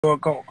Go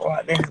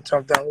out there and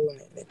talk down a little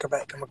bit. Then come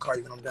back, come and call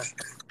you when I'm done.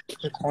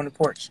 On the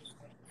porch.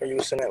 Or you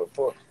was sitting there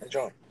before and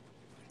join.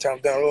 Tell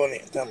them down a little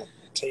bit.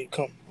 Tell you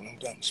come when I'm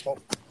done. Smoke.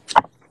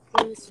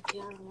 It's okay,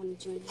 I don't want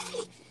to join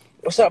you.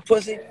 What's up,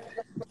 pussy?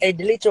 Hey,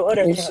 delete your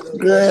other It's account, though,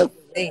 pussy. good.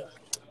 Hey,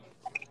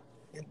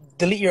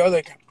 delete your other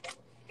account.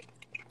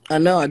 I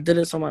know I did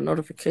it so my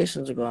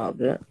notifications will go out,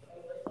 bitch.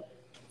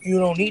 You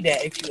don't need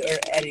that if you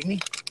added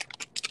me.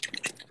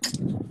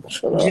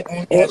 Shut You up.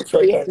 only has What the fuck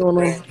perk y'all as a going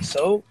on? friend.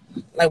 So,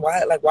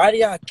 why do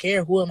y'all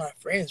care who am I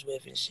friends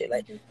with and shit?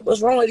 Like,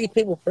 what's wrong with these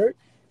people, perk?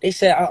 They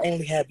said I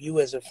only have you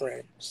as a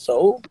friend.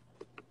 So,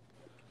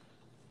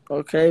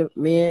 Okay, I got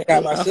man,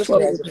 my I sister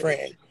fuck as with a you.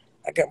 friend.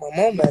 I got my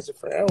mom as a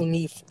friend. I don't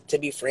need to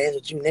be friends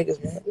with you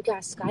niggas, man. We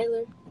got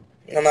Skylar.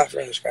 I'm not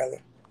friends with Skylar.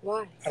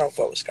 Why? I don't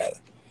fuck with Skylar.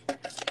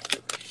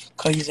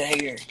 Cause he's a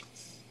hater.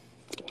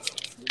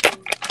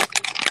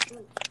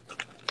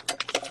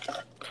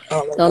 I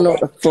don't Y'all know know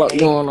what about the fuck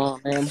going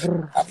on,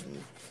 man.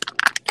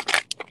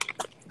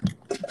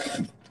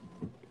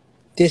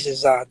 This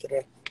is Zod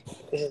today.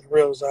 This is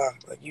real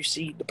Zod. Like, you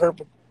see the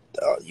purple.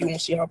 You want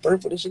to see how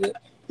purple this shit is?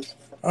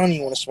 I don't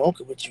even want to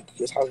smoke it with you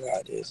because how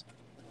Zod is.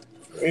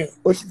 For real.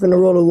 What you finna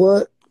roll a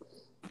what?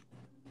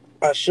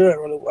 I should. I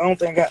don't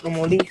think I got no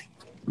more leaf.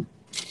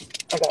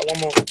 I got one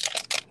more.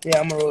 Yeah,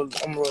 I'm gonna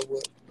roll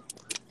with.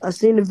 I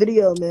seen the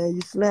video, man.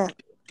 You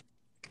snapped.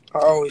 I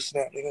always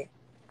snap, nigga.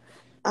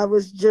 I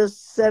was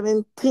just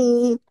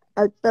 17.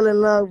 I fell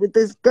in love with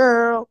this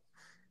girl.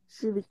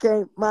 She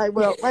became my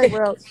world, my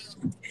world.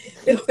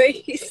 The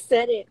way you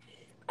said it.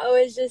 I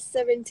was just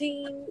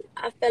 17.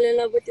 I fell in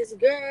love with this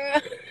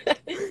girl.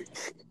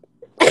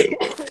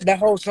 That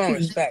whole song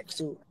is facts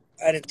too.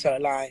 I didn't tell a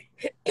lie.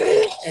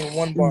 In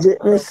one bar.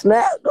 Didn't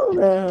snap though,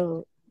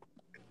 man.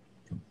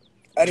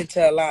 I didn't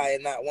tell a lie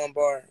in not one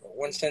bar, or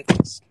one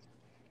sentence,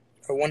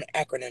 or one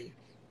acronym,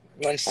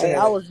 one Hey,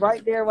 I synonym. was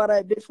right there while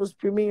that bitch was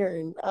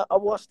premiering. I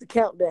watched the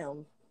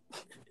countdown.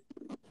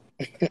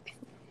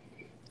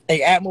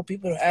 Hey, add more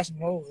people to ask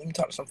them. Oh, let me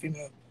talk to some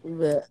female. You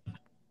bet.